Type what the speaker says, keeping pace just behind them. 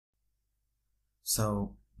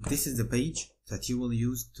So this is the page that you will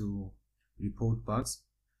use to report bugs.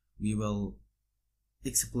 We will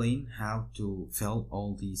explain how to fill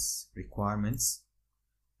all these requirements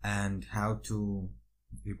and how to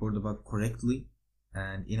report the bug correctly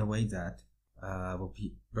and in a way that will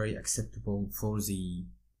be very acceptable for the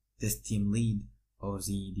test team lead or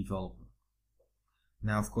the developer.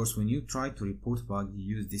 Now, of course, when you try to report a bug,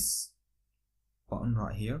 you use this button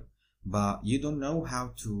right here, but you don't know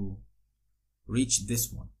how to reach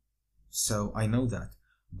this one. So I know that,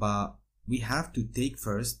 but we have to take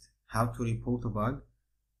first how to report a bug,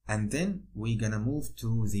 and then we're gonna move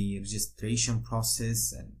to the registration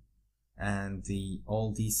process and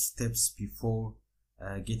all these steps before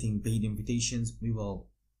getting paid invitations. We will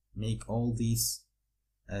make all these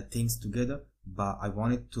things together, but I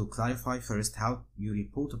wanted to clarify first how you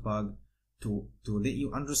report a bug to let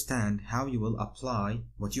you understand how you will apply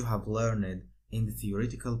what you have learned in the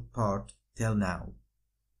theoretical part till now.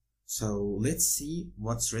 So let's see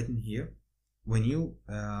what's written here. When you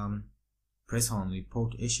press on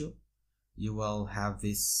report issue, you will have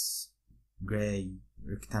this gray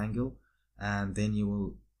rectangle, and then you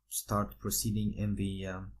will start proceeding in the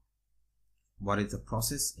what is the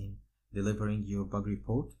process in delivering your bug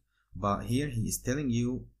report. But here he is telling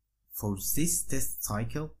you for this test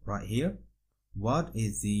cycle right here, what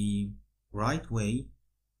is the right way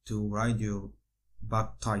to write your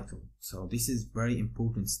bug title. So this is very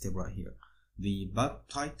important step right here. The bug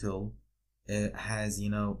title has, you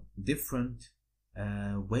know, different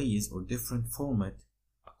ways or different format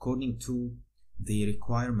according to the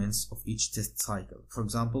requirements of each test cycle. For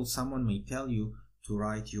example, someone may tell you to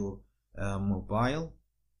write your mobile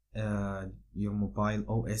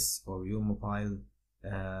OS or your mobile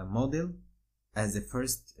model as the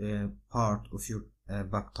first part of your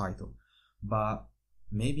bug title, but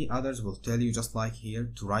maybe others will tell you, just like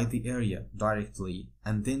here, to write the area directly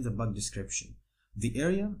and then the bug description. The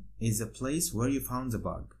area is a place where you found the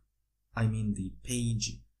bug. I mean the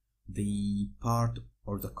page, the part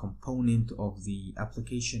or the component of the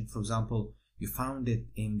application. For example, you found it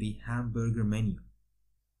in the hamburger menu.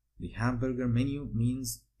 The hamburger menu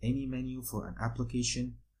means any menu for an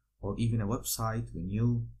application or even a website. When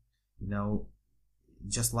you know,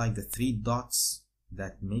 just like the three dots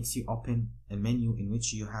that makes you open a menu in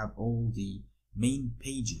which you have all the main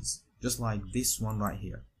pages, just like this one right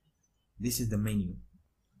here. This is the menu.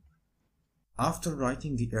 After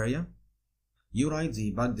writing the area, you write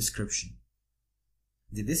the bug description.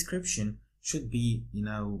 The description should be, you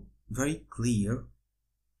know, very clear,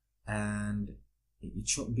 and it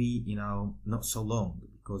should be, you know, not so long,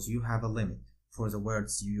 because you have a limit for the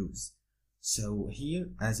words you use. So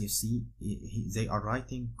here, as you see, they are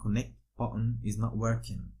writing connect button is not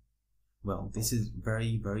working. Well, this is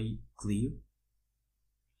very, very clear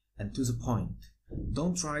and to the point.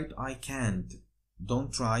 Don't write I can't.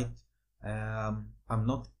 Don't write I'm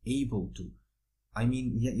not able to. I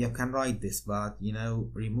mean, you can write this, but, you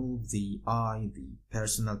know, remove the I, the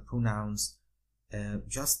personal pronouns.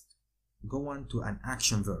 Just go on to an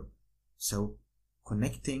action verb. So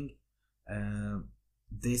connecting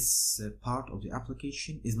this part of the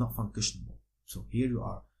application is not functional. So here you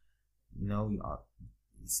are, you know, you are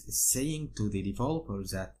saying to the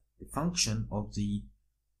developers that the function of the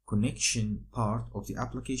connection part of the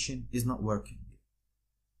application is not working.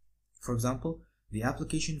 For example, the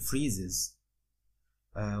application freezes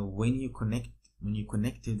when you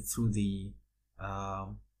connect it through the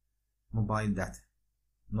mobile data,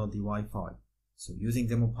 not the Wi-Fi. So using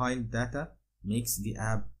the mobile data makes the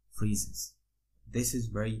app freezes. This is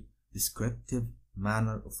very descriptive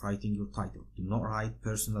manner of writing your title. Do not write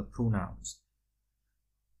personal pronouns.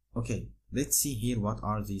 Okay, let's see here what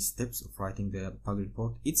are the steps of writing the bug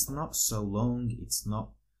report. It's not so long, it's not,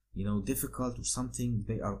 you know, difficult or something.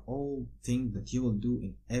 They are all things that you will do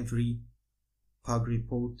in every bug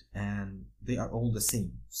report, and they are all the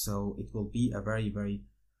same. So it will be a very, very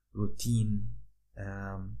routine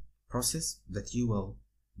process that you will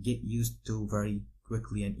get used to very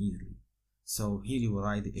quickly and easily. So here you will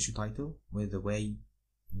write the issue title with the way,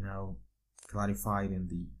 you know, clarified in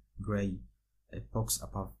the gray box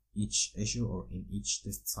above each issue or in each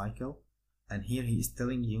test cycle. And here he is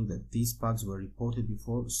telling you that these bugs were reported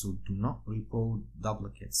before, so do not report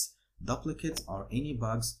duplicates. Duplicates are any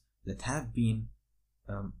bugs that have been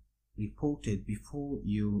reported before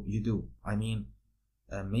you do. I mean,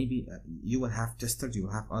 maybe you will have testers, you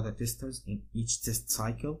will have other testers in each test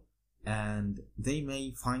cycle, and they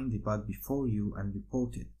may find the bug before you and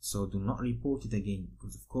report it. So do not report it again,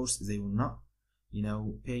 because of course they will not, you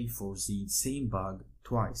know, pay for the same bug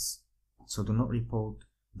twice. So do not report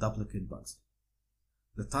duplicate bugs.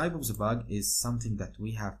 The type of the bug is something that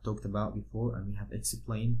we have talked about before and we have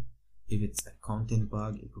explained, if it's a content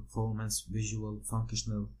bug, a performance, visual,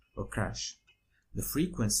 functional, or crash. The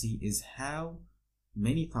frequency is how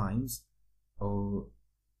many times or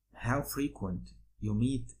how frequent you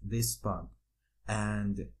meet this bug,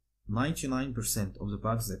 and 99% of the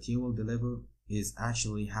bugs that you will deliver is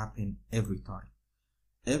actually happen every time.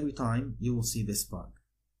 Every time you will see this bug.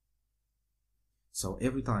 So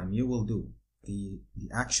every time you will do the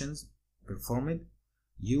actions performed,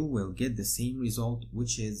 you will get the same result,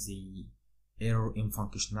 which is the error in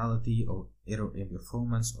functionality or error in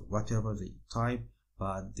performance or whatever the type,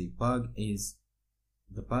 but the bug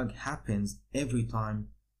happens every time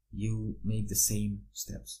you make the same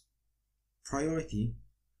steps. Priority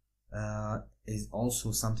is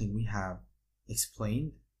also something we have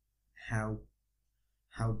explained, how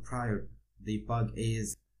prior the bug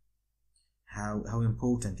is, how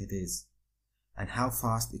important it is, and how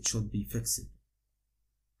fast it should be fixed.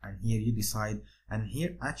 And here you decide, and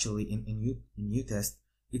here actually in U-Test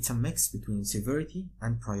it's a mix between severity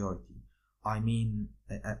and priority. I mean,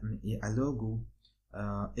 a logo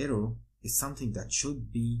error is something that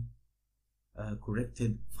should be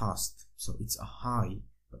corrected fast, so it's a high,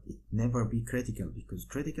 but it never be critical, because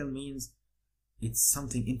critical means it's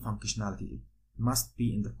something in functionality. It must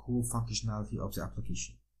be in the core functionality of the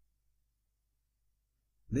application.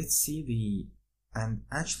 Let's see and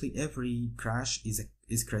actually every crash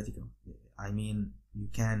is critical. I mean, you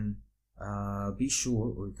can be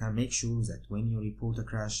sure, or you can make sure that when you report a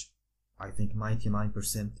crash, I think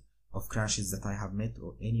 99% of crashes that I have met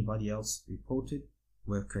or anybody else reported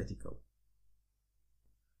were critical.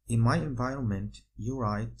 In my environment, you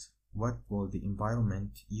write what was the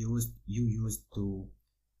environment you used to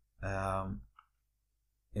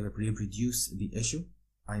reproduce the issue.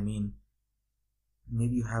 I mean,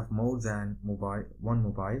 maybe you have more than one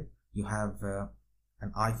mobile. You have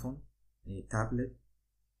an iPhone, a tablet,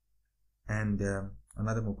 and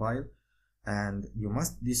another mobile, and you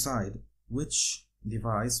must decide which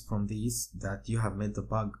device from these that you have made the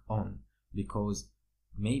bug on, because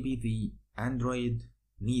maybe the Android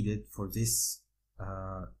needed for this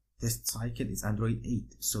test cycle is Android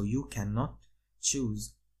 8, so you cannot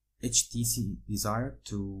choose HTC Desire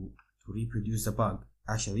to reproduce the bug.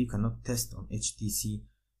 Actually, you cannot test on HTC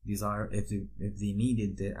Desire if the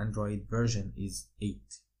needed the Android version is 8.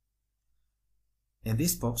 In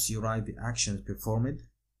this box you write the actions performed.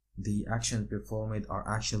 The actions performed are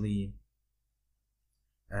actually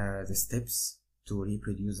the steps to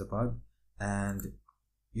reproduce the bug, and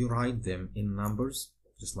you write them in numbers,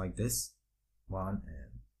 just like this.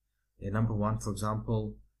 Number 1, for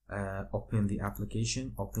example, open the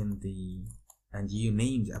application, and you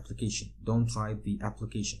name the application. Don't write the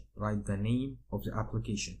application, write the name of the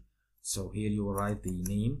application. So here you will write the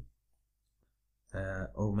name,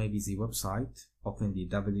 or maybe the website. Open the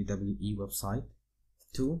WWE website.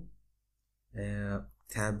 2,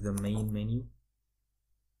 tab the main menu,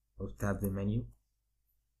 or tab the menu.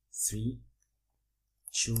 3,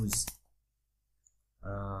 choose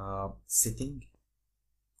setting.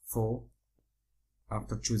 4,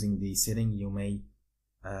 after choosing the setting, you may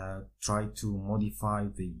try to modify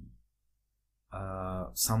the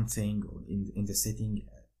something in the setting.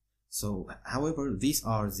 So however, these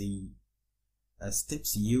are the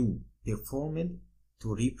steps you performed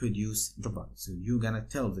to reproduce the bug. So you're gonna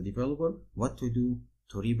tell the developer what to do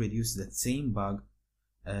to reproduce that same bug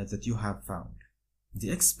that you have found. The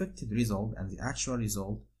expected result and the actual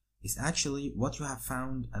result is actually what you have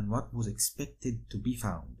found and what was expected to be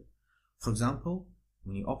found. For example,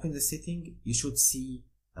 when you open the setting, you should see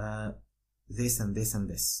this and this and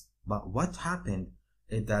this, but what happened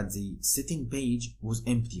is that the setting page was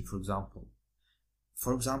empty.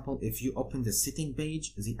 For example, if you open the setting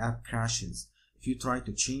page, the app crashes. If you try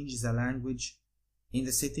to change the language in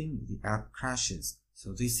the setting, the app crashes.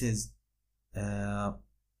 So this is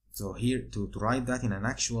so here to write that in an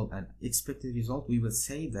actual and expected result, we will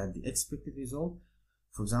say that the expected result,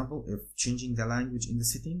 for example, if changing the language in the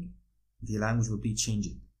setting, the language will be changed.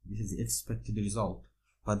 This is the expected result.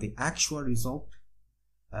 But the actual result,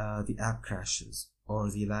 the app crashes or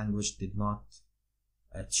the language did not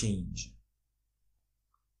change.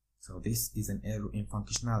 So this is an error in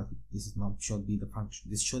functionality. This should be the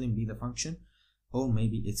function. This shouldn't be the function, or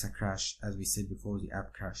maybe it's a crash, as we said before, the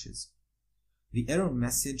app crashes. The error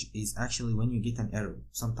message is actually when you get an error.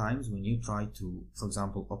 Sometimes when you try to, for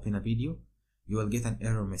example, open a video, you will get an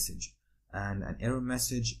error message, and an error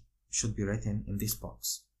message should be written in this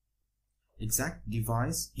box. Exact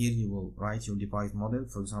device, here you will write your device model,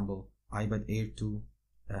 for example, iPad Air 2,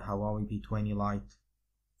 Huawei P20 Lite,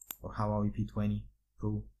 or Huawei P20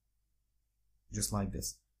 Pro, just like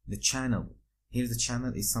this. The channel, here the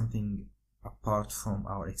channel is something apart from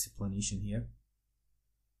our explanation here.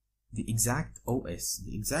 The exact OS,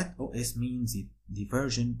 means the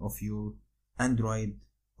version of your Android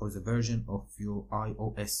or the version of your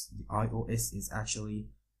iOS. The iOS is actually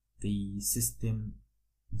the system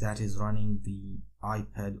that is running the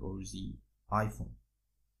iPad or the iPhone.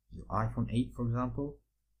 Your iPhone 8, for example,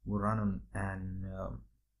 will run on an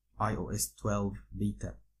iOS 12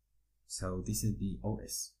 beta. So this is the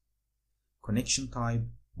OS. Connection type,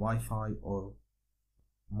 Wi-Fi or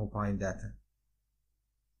mobile data.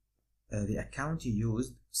 The account you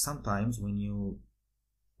used, sometimes when you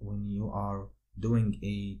are doing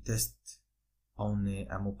a test on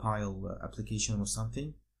a mobile application or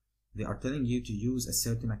something, they are telling you to use a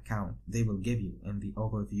certain account. They will give you in the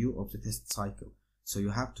overview of the test cycle. So you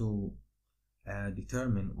have to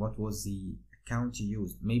determine what was the account you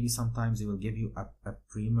used. Maybe sometimes they will give you a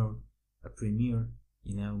premier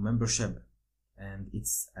membership, and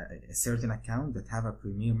it's a certain account that have a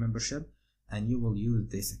premier membership, and you will use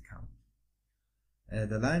this account.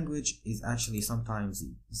 The language is actually, sometimes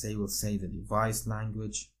they will say the device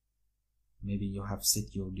language. Maybe you have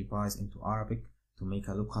set your device into Arabic to make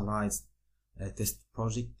a localized test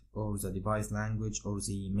project, or the device language, or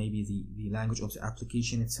maybe the language of the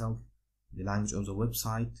application itself, the language of the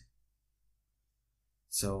website.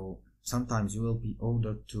 So sometimes you will be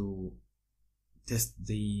ordered to test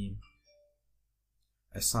a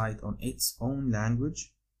site on its own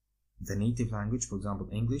language, the native language, for example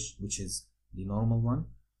English, which is the normal one,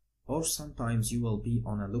 or sometimes you will be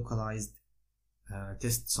on a localized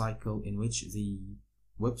test cycle in which the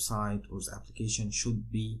website or the application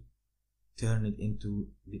should be turned into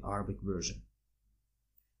the Arabic version.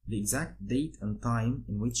 The exact date and time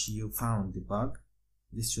in which you found the bug,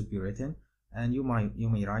 this should be written, and you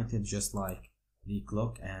may write it just like the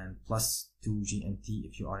clock and +2 GMT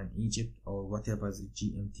if you are in Egypt, or whatever the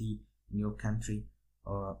GMT in your country,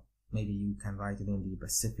 or maybe you can write it in the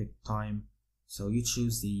Pacific time. So you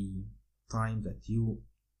choose the time that you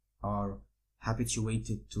are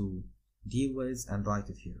habituated to deal with and write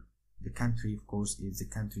it here. The country, of course, is the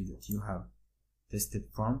country that you have tested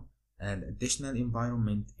from, and additional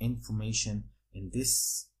environment information. In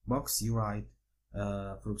this box you write,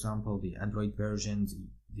 for example, the Android version,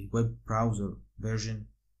 the web browser version.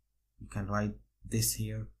 You can write this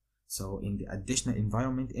here. So in the additional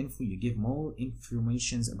environment info, you give more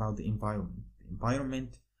informations about the environment. The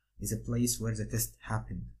environment is a place where the test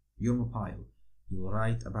happened. Your mobile, you will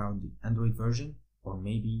write about the Android version, or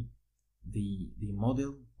maybe the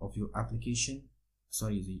model of your application,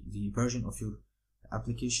 the version of your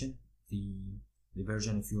application, the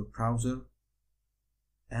version of your browser,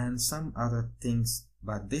 and some other things.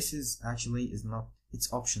 But this is not,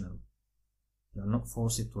 it's optional. You are not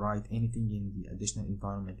forced to write anything in the additional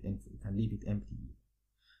environment info. You can leave it empty.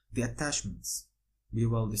 The attachments, we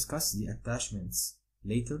will discuss the attachments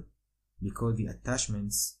later, because the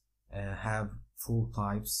attachments have 4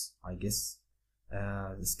 types, I guess.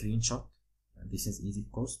 The screenshot, this is easy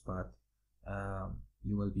of course, but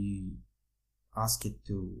you will be asked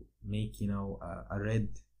to make a red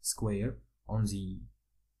square on the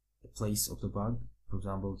place of the bug. For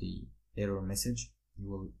example, the error message, you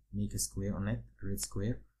will make a square on it, a red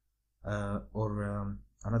square. Or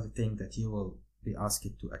another thing that you will be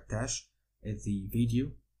asked to attach is the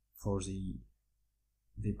video for the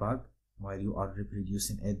bug while you are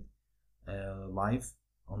reproducing it live.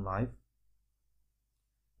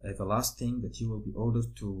 The last thing that you will be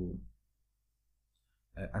ordered to,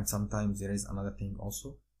 and sometimes there is another thing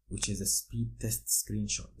also, which is a speed test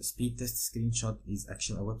screenshot. The speed test screenshot is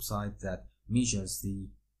actually a website that measures the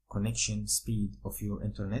connection speed of your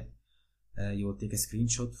internet. You will take a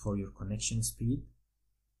screenshot for your connection speed,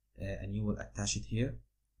 and you will attach it here.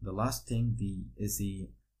 The last thing is the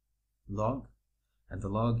log, and the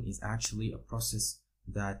log is actually a process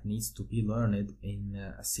that needs to be learned in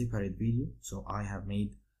a separate video. So I have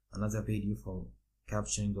made another video for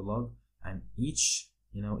capturing the log, and each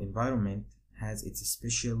environment has its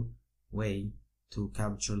special way to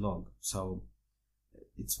capture log. So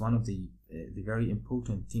it's one of the very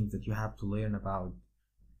important things that you have to learn about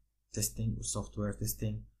testing or software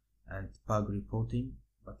testing and bug reporting.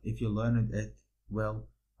 But if you learned it well,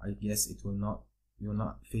 I guess you will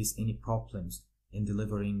not face any problems in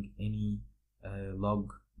delivering any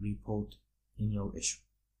log report in your issue.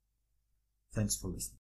 Thanks for listening.